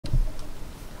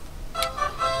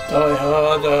Die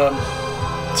Hard,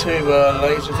 2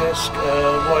 Laserdisc,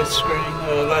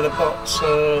 widescreen letterbox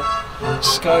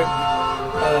scope,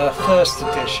 first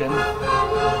edition.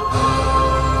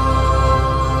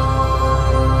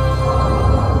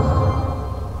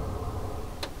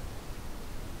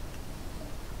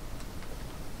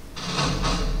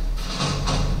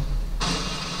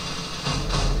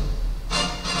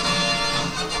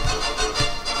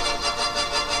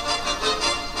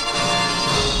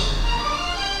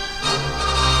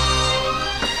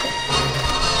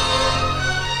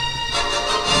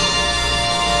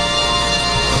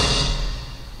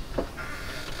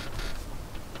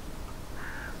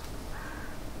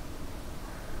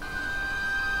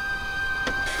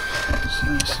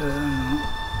 So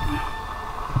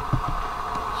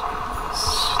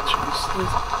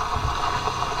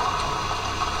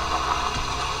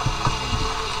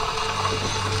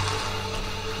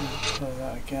play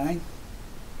that again.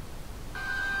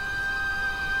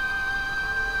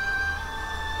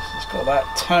 So it's got that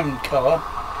tone colour.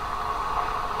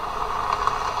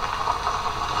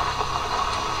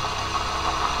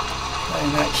 Okay,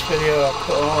 next video I'll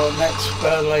put on, next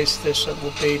Laserdisc that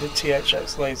will be the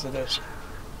THX Laserdisc.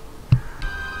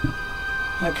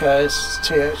 Okay, it's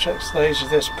THX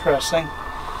Laserdisc pressing.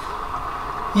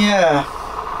 Yeah,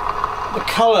 the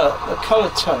colour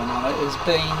tone on it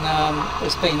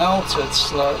has been altered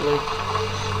slightly.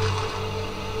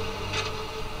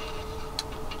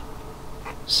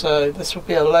 So this will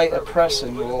be a later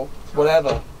pressing or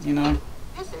whatever, you know.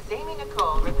 This is Amy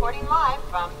Nicole reporting live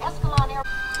from Escalon Airport.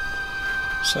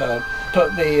 So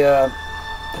put the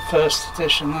first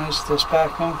edition Laserdisc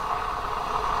back on.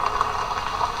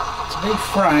 To be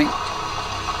frank,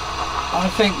 I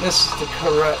think this is the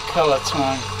correct colour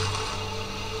tone.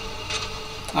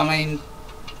 I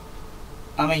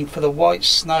mean, for the white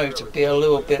snow to be a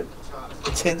little bit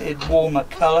tinted, warmer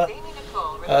colour.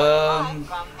 I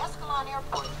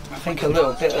think a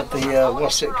little bit of the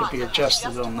what's it could be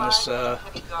adjusted on this. Yeah,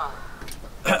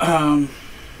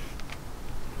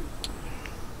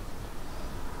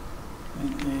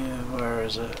 where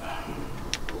is it?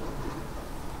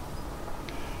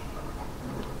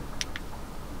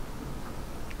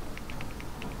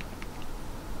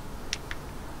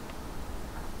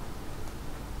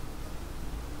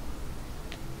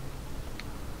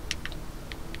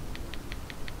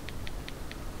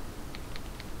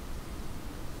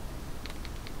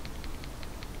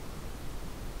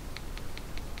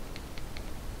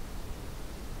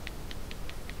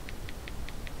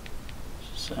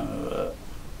 So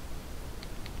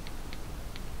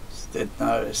did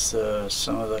notice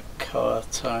some of the colour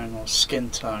tone or skin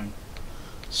tone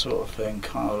sort of thing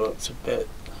kind of looked a bit,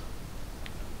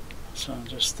 so I'm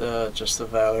just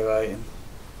evaluating.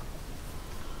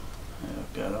 We'll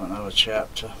go to another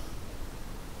chapter.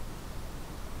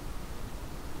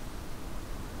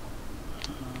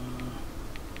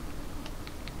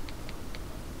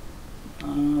 I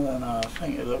don't know, I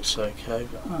think it looks okay,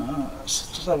 but let's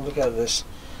just have a look at this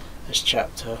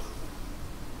chapter.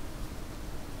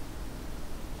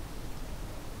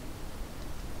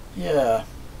 Yeah,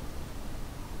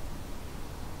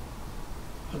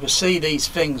 I can see these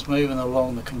things moving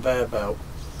along the conveyor belt.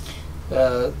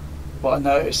 What I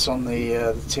noticed on the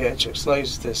THX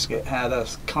Laserdisc, it had a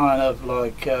kind of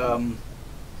like oh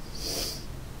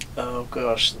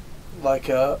gosh, like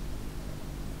a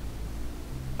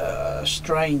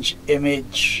strange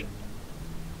image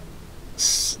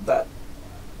that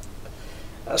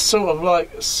sort of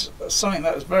like something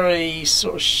that was very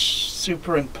sort of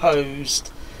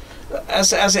superimposed,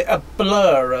 as it a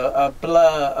blur,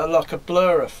 like a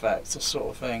blur effect, a sort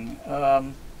of thing.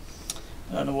 I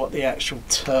don't know what the actual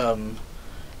term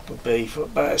would be for,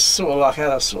 but it's sort of like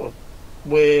had a sort of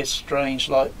weird, strange,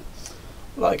 like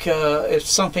if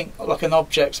something like an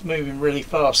object's moving really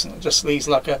fast and it just leaves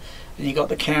like a, and you got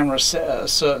the camera set at a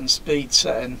certain speed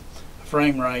setting,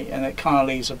 frame rate, and it kind of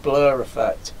leaves a blur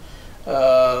effect,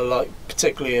 like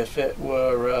particularly if it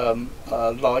were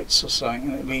lights or something,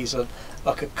 and it leaves a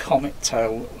like a comic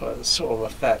tail sort of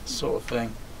effect, sort of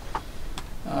thing.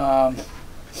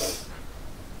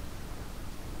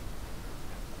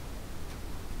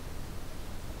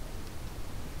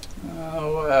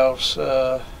 What else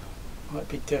might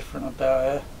be different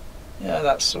about it? Yeah,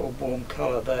 that sort of warm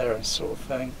colour there and sort of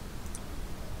thing.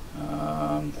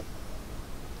 I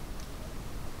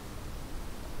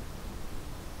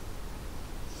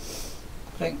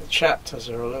think the chapters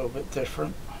are a little bit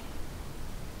different.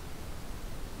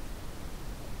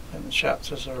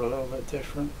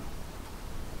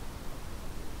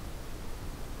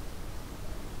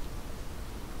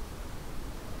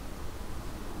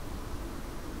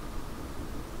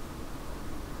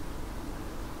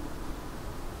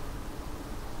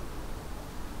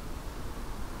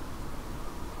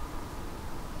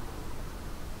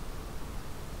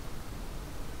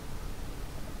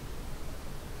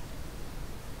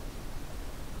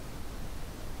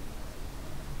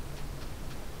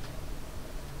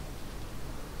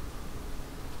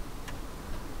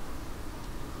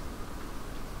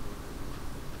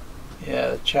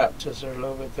 Yeah, the chapters are a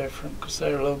little bit different because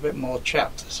there are a little bit more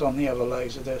chapters on the other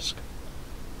Laserdisc.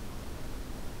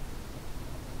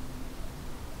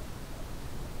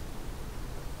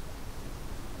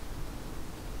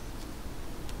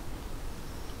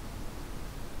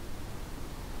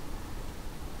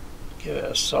 Give it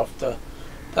a softer,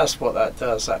 that's what that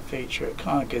does, that feature, it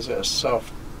kind of gives it a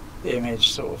soft image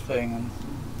sort of thing, and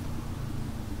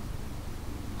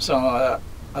something like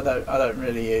that. I don't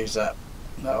really use that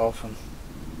often.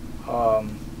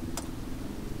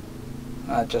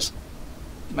 That just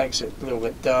makes it a little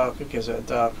bit darker, gives it a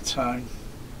darker tone.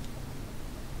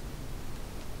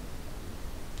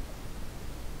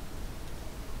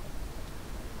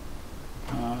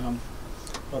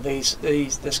 Well,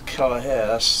 this colour here,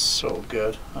 that's sort of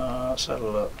good. Let's have a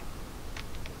look.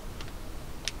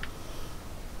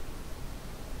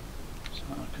 So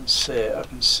I can see it. I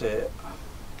can see it.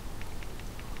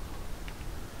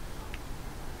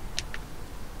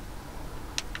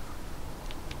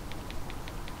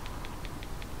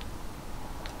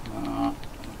 I'll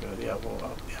go the other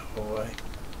way.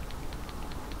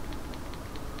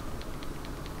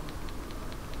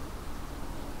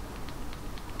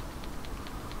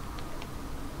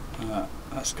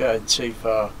 That's going too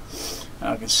far. And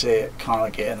I can see it kind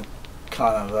of getting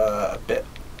a bit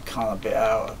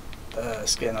out.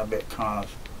 It's getting a bit kind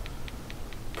of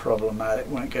problematic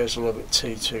when it goes a little bit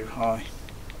too high,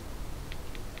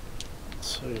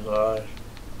 too low.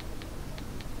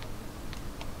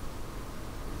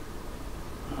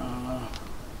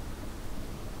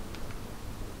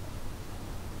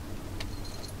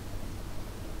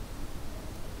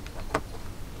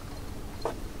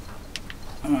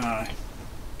 Alright.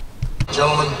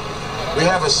 Gentlemen, we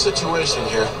have a situation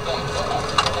here.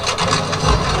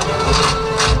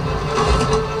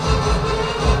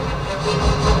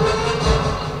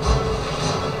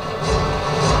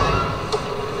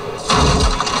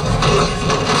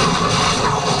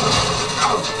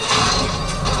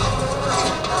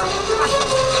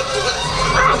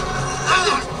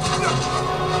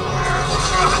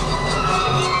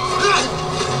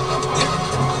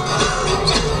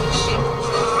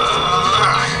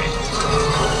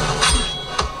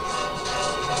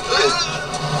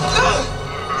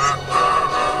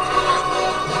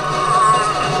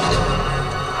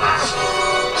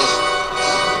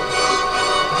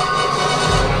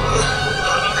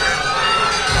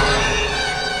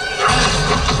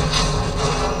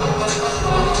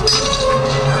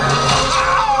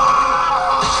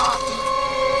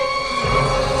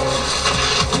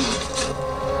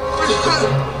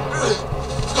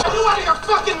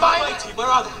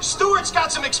 Stewart's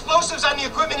got some explosives on the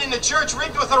equipment in the church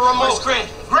rigged with a remote. Where's Grant?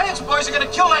 Grant's boys are gonna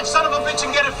kill that son of a bitch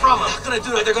and get it from him. They're gonna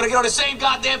do that. They're gonna get on the same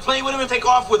goddamn plane with him and take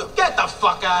off with him. Get the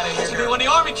fuck out of here. When the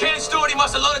Army canned Stewart, he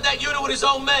must have loaded that unit with his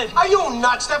own men. Are you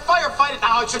nuts? That firefight at the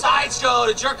house. Besides, Joe,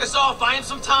 to jerk us off, buy him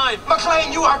some time.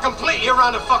 McLean, you are completely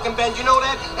around the fucking bend, you know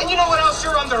that? And you know what else?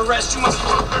 You're under arrest. You must...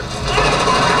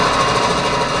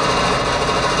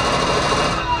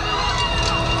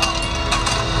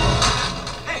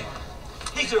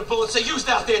 These are the bullets they used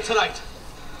out there tonight.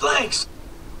 Blanks.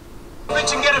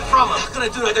 Bitch and get it from him. They're gonna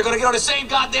do that. They're gonna get on the same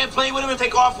goddamn plane with him and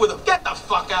take off with him. Get the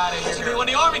fuck out of here. When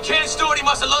the Army canned Stewart, he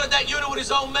must have loaded that unit with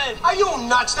his own men. Are you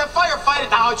nuts? That firefight at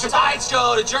the house. Besides,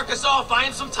 Joe, to jerk us off, buy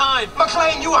him some time.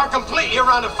 McLean, you are completely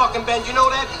around the fucking bend, you know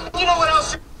that? And you know what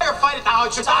else? Firefight at the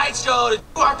house. Besides, Joe,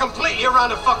 you are completely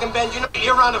around the fucking bend, you know?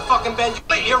 You're around the fucking bend.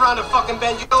 You're around the fucking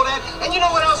bend, you know that? And you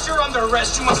know what else? You're under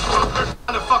arrest. You must...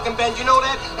 on the fucking bend, you know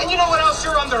that? And you know what else?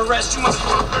 You're under arrest. You must...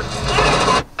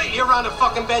 You're around the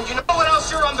fucking bend, you know what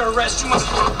else? You're under arrest. You must...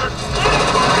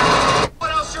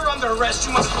 What else? You're under arrest.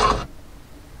 You must...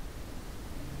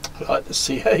 I like to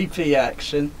see AV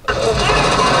action.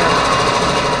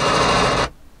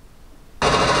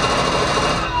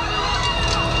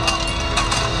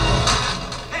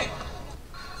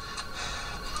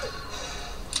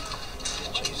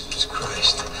 Jesus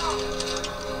Christ.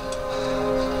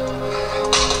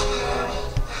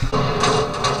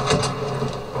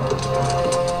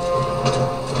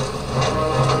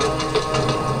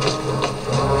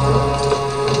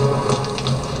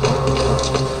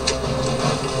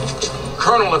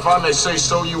 Colonel, if I may say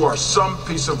so, you are some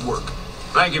piece of work.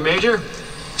 Thank you, Major.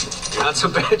 You're not so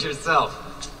bad yourself.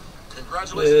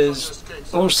 There's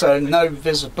also no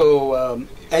visible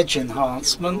edge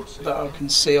enhancement that I can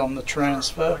see on the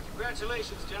transfer.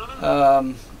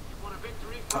 I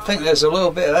think there's a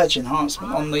little bit of edge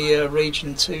enhancement on the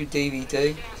Region 2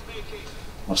 DVD.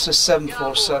 What's this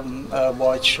 747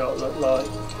 wide shot look like?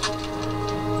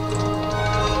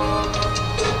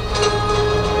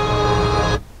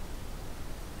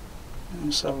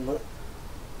 Let's have a look.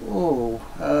 Oh,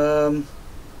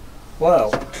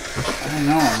 well, hang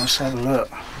on, let's have a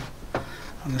look. I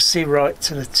can see right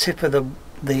to the tip of the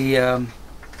I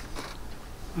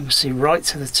can see right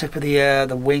to the tip of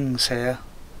the wings here,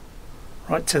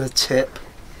 right to the tip,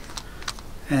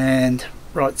 and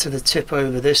right to the tip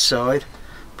over this side,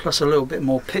 plus a little bit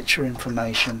more picture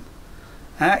information.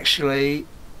 Actually,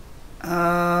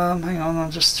 hang on,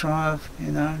 I'll just try,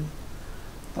 you know,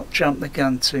 not jump the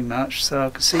gun too much, so I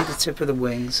can see the tip of the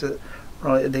wings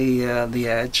right at the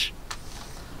edge.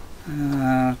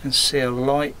 I can see a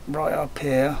light right up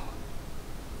here,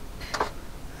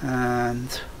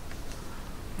 and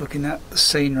looking at the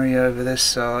scenery over this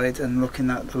side and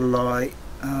looking at the light,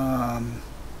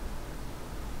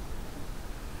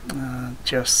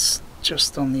 just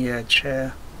on the edge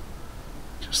here,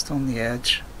 just on the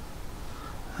edge.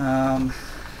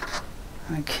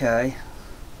 Okay.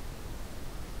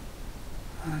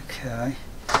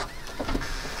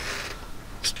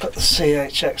 Let's put the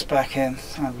THX back in.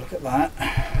 Have a look at that.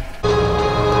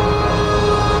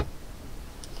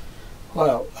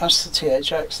 Well, that's the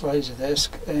THX Laserdisc,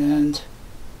 and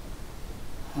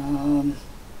I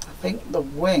think the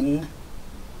wing,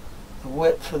 the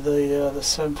width of the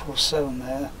 747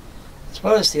 there, as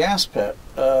well as the aspect,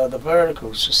 the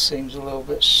verticals just seems a little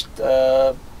bit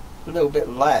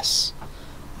less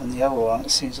than the other one.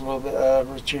 It seems a little bit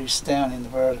reduced down in the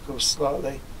verticals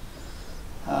slightly.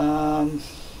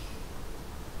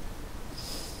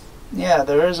 Yeah,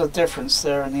 there is a difference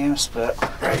there in the aspect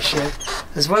ratio,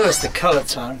 as well as the colour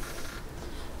tone.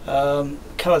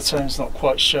 Colour tone's not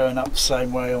quite showing up the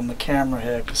same way on the camera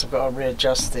here, because I've got to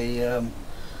readjust the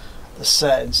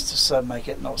settings to so make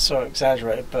it not so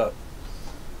exaggerated, but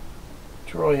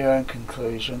draw your own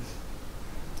conclusion.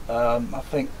 I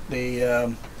think the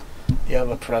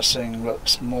other pressing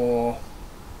looks a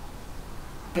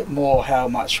bit more how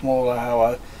much smaller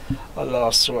how I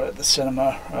last saw it at the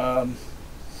cinema.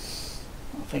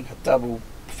 I think it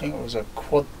was a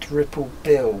quadruple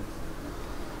bill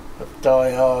of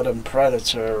Die Hard and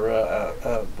Predator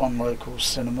at one local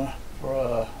cinema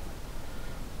for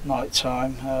night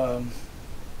time.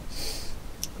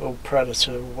 All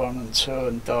Predator 1 and 2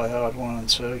 and Die Hard 1 and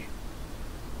 2.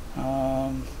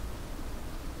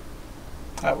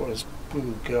 That was,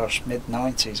 oh gosh,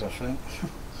 mid-90s I think.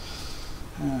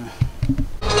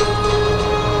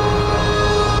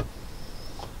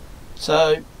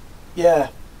 So yeah,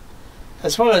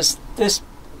 as well as this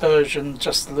version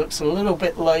just looks a little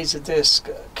bit Laserdisc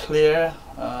clear.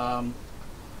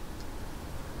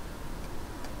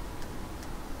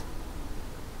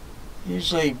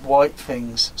 Usually white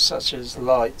things such as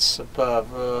lights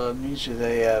above, usually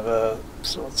they have a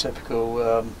sort of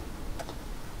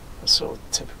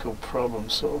typical problem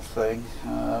sort of thing.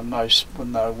 Most would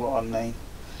know what I mean,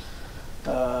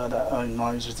 that own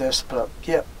Laserdisc. But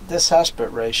yep, this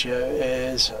aspect ratio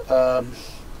is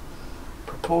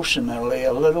proportionally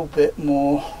a little bit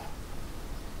more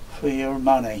for your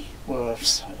money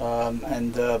worth,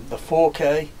 and the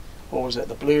 4K, or was it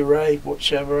the Blu-ray,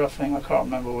 whichever, I can't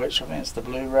remember which, I think it's the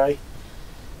Blu-ray.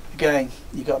 Again,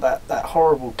 you got that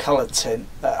horrible colour tint,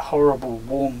 that horrible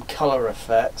warm colour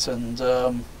effect, and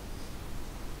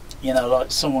you know,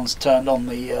 like someone's turned on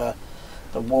the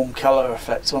warm colour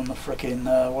effect on the frickin'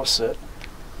 what's it?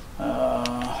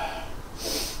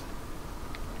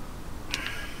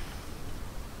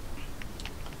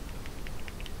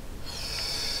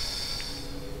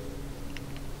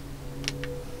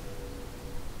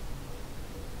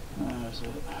 Where is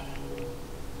it?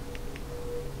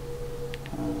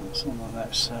 It's on the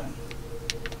next setting.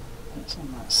 It's on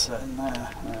that setting there.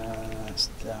 It's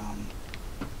down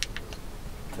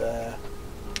there,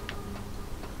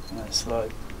 and it's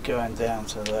like going down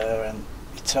to there, and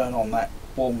you turn on that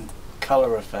warm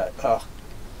colour effect. Oh,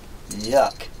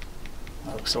 yuck!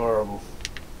 That looks horrible.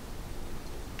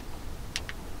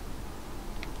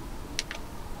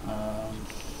 I'll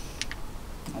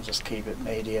just keep it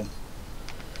medium,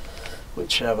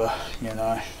 whichever, you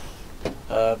know,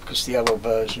 because the other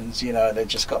versions, you know, they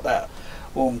just got that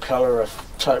warm colour,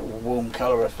 total warm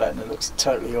colour effect, and it looks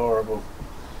totally horrible.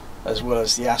 As well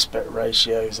as the aspect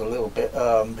ratio is a little bit,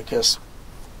 because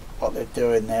what they're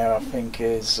doing there, I think,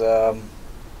 is did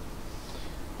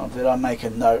I make a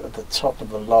note at the top of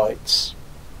the lights,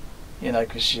 you know,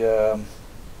 because I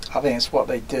think it's what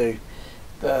they do.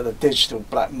 The digital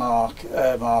black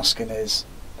masking is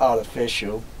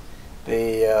artificial.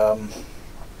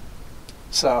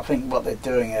 So I think what they're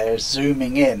doing there is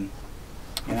zooming in,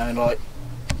 you know, like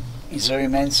you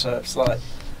zoom in, so it's like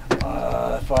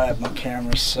if I have my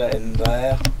camera set in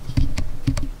there,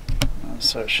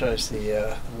 so it shows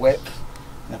the width,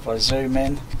 and if I zoom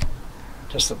in,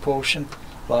 just a portion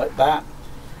like that.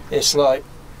 It's like,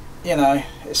 you know,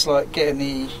 it's like getting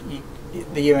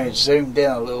the image zoomed in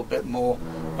a little bit more,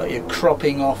 like you're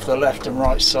cropping off the left and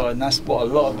right side, and that's what a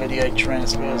lot of video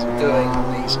transfers are doing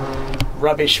on these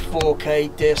rubbish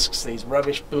 4K discs, these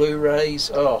rubbish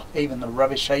Blu-rays, oh, even the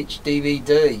rubbish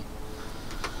HD-DVD.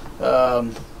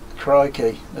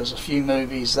 Crikey, there's a few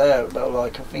movies there that are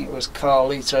like, I think it was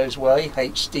Carlito's Way,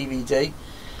 HD-DVD,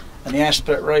 and the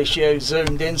aspect ratio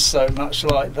zoomed in so much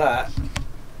like that,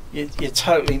 you're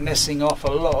totally missing off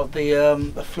a lot of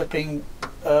the flipping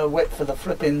width of the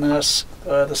flipping the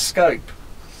scope.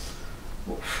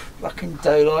 Oof, fucking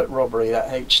daylight robbery, that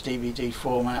HD-DVD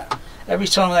format. Every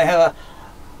time they have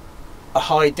a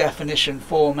high definition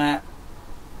format,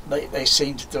 they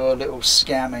seem to do a little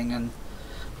scamming.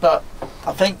 But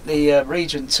I think the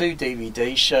Region 2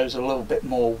 DVD shows a little bit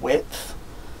more width,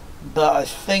 but I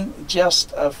think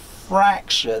just a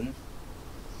fraction,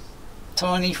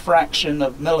 tiny fraction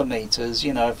of millimeters,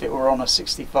 you know, if it were on a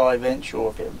 65-inch or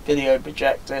if it video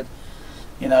projected,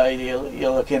 you know,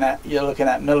 you're looking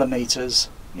at millimeters,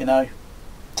 you know,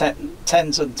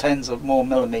 tens and tens of more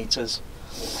millimeters.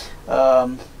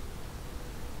 I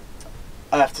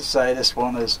have to say this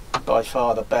one is by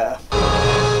far the better.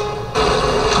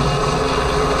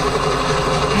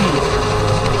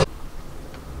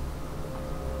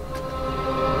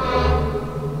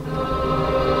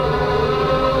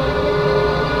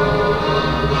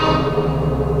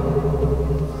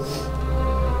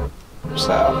 What's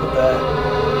that up there?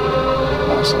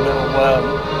 That's a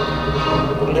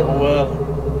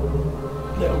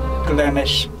little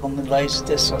blemish on the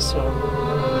Laserdisc I saw.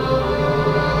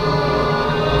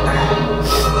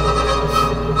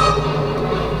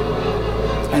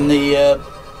 And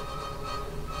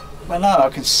I know I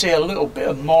can see a little bit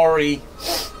of Maury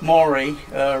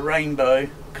rainbow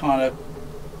kind of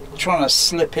trying to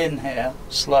slip in here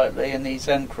slightly in these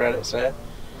end credits there.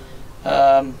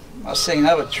 I've seen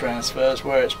other transfers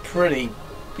where it's pretty,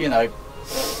 you know,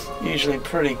 usually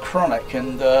pretty chronic,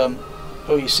 and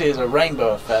all you see is a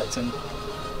rainbow effect, and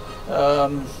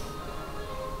of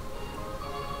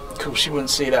course you wouldn't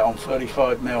see that on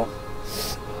 35mm.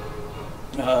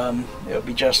 It'll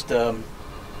be just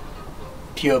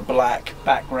pure black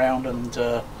background and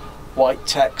white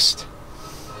text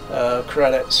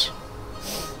credits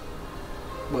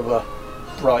with a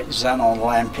bright xenon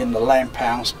lamp in the lamp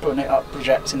house, putting it up,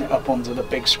 projecting it up onto the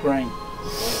big screen.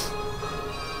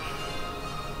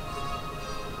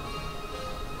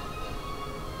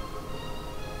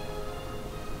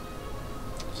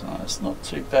 So it's not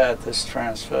too bad, this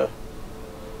transfer.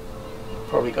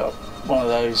 Probably got one of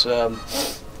those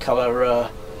colour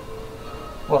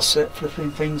what's it,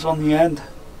 flipping things on the end,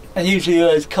 and usually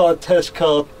those test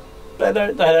cards,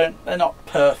 they're not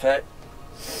perfect.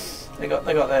 They got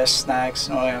their snags.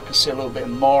 Oh, I can see a little bit of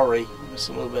Maury. There's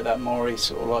a little bit of that Maury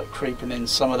sort of like creeping in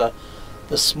some of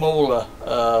the smaller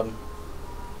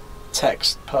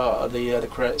text part of the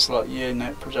credits, like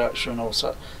unit production, or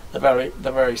so the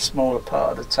very smaller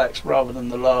part of the text rather than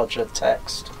the larger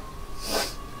text.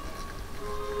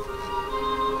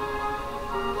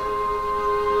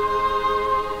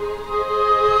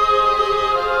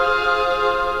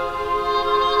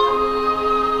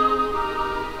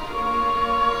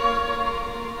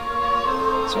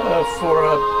 So for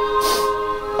a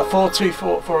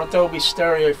 424, for a Dolby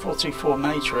Stereo 424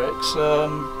 matrix,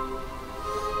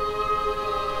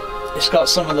 it's got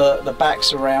some of the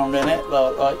backs around in it,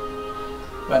 like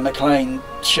when McClane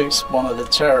shoots one of the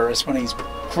terrorists when he's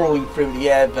crawling through the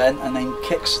air vent, and then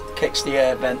kicks the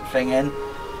air vent thing in,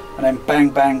 and then bang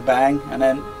bang bang, and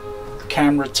then the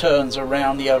camera turns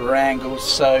around the other angle,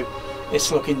 so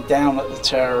it's looking down at the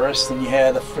terrorist, and you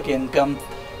hear the freaking gun,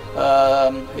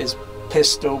 his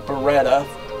pistol Beretta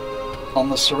on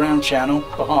the surround channel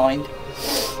behind.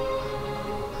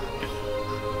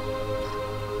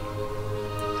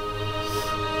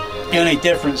 The only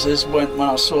difference is when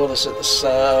I saw this at the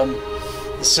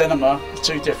cinema, the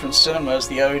two different cinemas,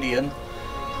 the Odeon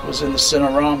was in the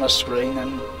Cinerama screen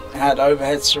and had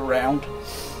overhead surround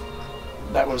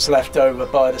that was left over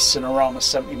by the Cinerama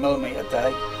 70mm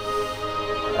day,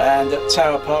 and at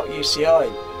Tower Park UCI,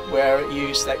 where it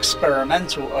used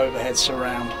experimental overhead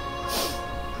surround.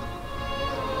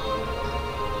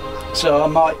 So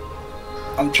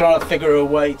I'm trying to figure a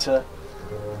way to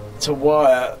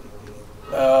wire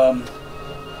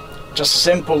just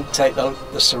simple, take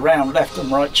the surround left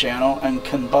and right channel and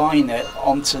combine it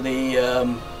onto the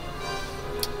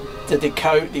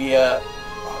decode the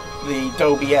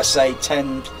Dolby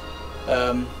SA10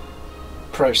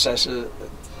 processor,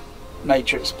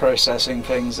 matrix processing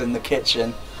things in the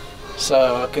kitchen,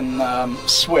 so I can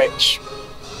switch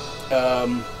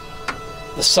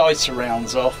the side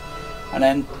surrounds off, and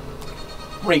then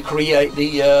recreate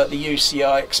the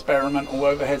UCI experimental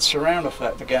overhead surround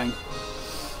effect again.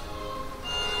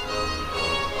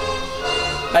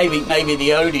 Maybe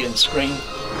the Odeon screen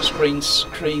 6,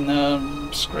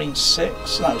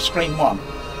 no, screen 1.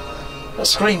 The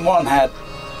screen 1 had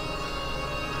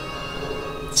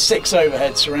 6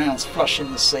 overhead surrounds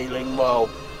flushing the ceiling, while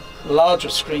larger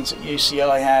screens at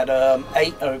UCI had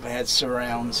 8 overhead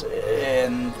surrounds.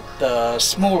 In the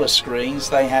smaller screens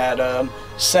they had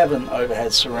 7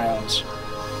 overhead surrounds.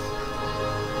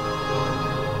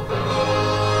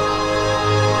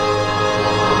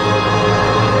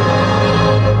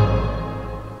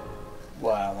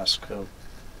 Wow, that's cool.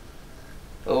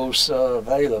 Also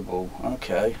available.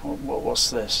 Okay, what's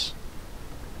this?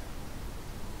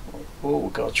 Oh,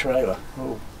 we've got a trailer.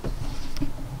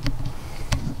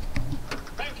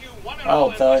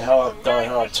 Oh, Die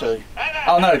Hard 2.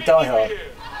 Oh no, Die Hard.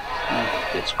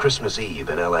 It's Christmas Eve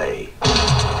in LA.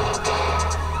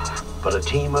 But a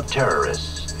team of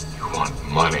terrorists. You want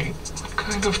money? What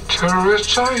kind of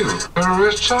terrorists are you?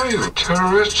 Terrorists are you?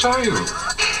 Terrorists are you?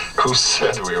 Who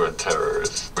said we were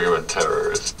terrorists? We were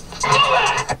terrorists.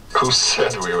 Who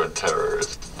said we were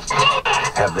terrorists?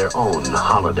 Have their own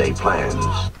holiday plans.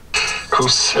 Who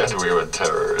said we were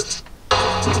terrorists?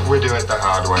 We do it the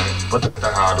hard way. But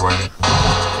The hard way.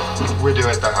 We do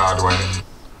it the hard way.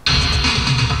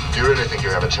 Do you really think you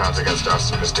have a chance against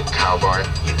us, Mr. Cowboy?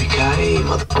 yippee-ki-yay,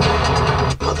 mother.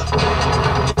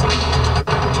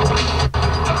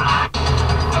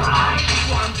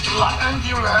 And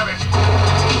you have it.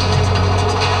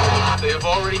 They have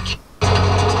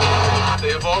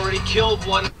already killed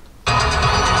one. You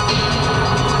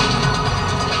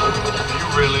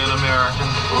really an American?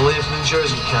 Only if New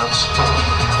Jersey counts.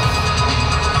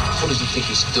 What does he think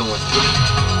he's doing?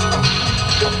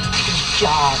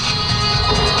 God.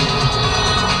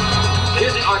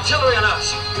 Here's the artillery on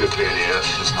us. You idiot.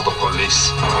 It's not the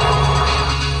police.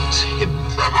 It's him.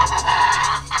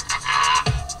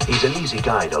 He's an easy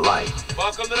guy to like,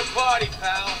 Welcome to the party,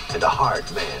 pal. and a hard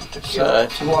man to kill. So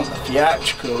if you want the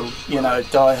theatrical, you know,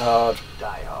 Die Hard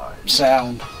Die Hard.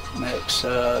 sound mix,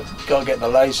 gotta get the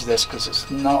Laserdisc because it's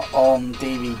not on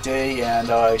DVD, and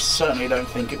I certainly don't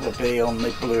think it will be on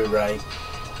the Blu-ray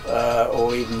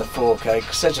or even the 4K,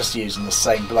 because they're just using the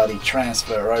same bloody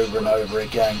transfer over and over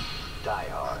again. Die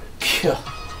Hard.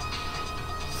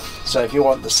 So if you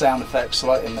want the sound effects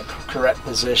like in the correct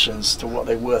positions to what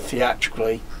they were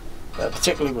theatrically,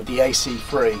 particularly with the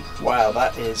AC3, wow,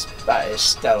 that is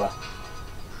stellar.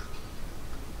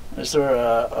 Is there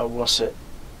a what's it,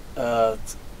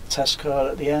 test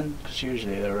card at the end? Because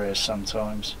usually there is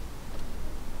sometimes.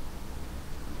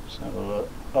 Let's have a look.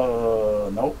 Oh,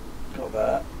 nope, got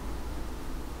that.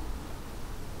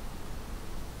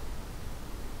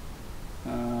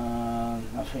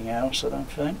 Nothing else, I don't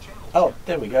think. Oh,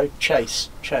 there we go. Chase.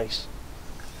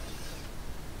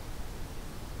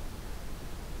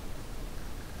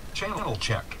 Channel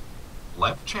check.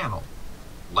 Left channel.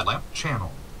 Left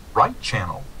channel. Right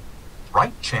channel.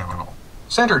 Right channel.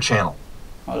 Center channel.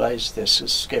 My Laserdisc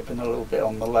is skipping a little bit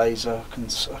on the laser. I can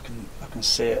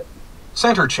see it.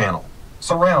 Center channel.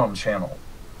 Surround channel.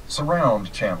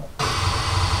 Surround channel.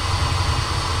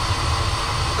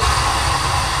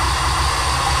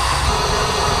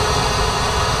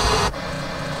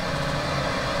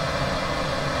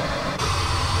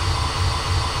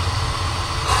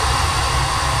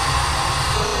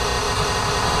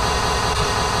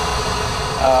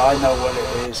 I know what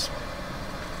it is.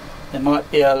 There might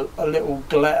be a little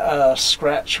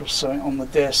scratch or something on the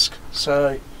disc,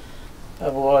 so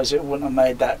otherwise it wouldn't have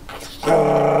made that.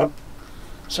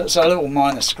 So it's a little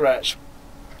minor scratch,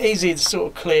 easy to sort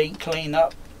of clean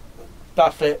up,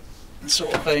 buff it,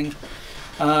 sort of thing.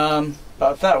 But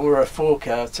if that were a 4K,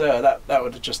 I'd tell you, that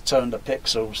would have just turned the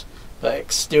pixels. But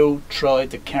it still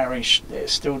tried to carry.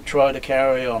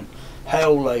 On.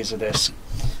 Hail Laserdisc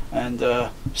and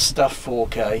stuff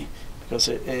 4K, because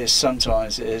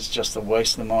sometimes it is just a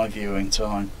waste of my viewing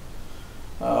time.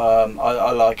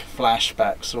 I like a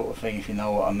flashback sort of thing, if you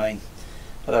know what I mean.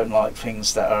 I don't like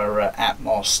things that are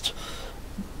Atmos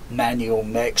manual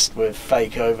mixed with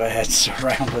fake overhead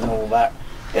surround and all that.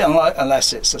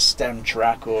 Unless it's a stem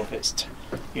track, or if it's,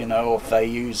 you know, if they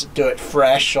do it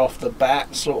fresh off the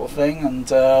bat sort of thing, and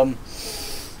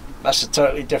that's a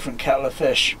totally different kettle of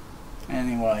fish.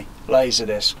 Anyway,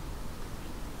 Laserdisc.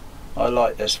 I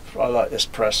like this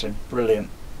pressing. Brilliant.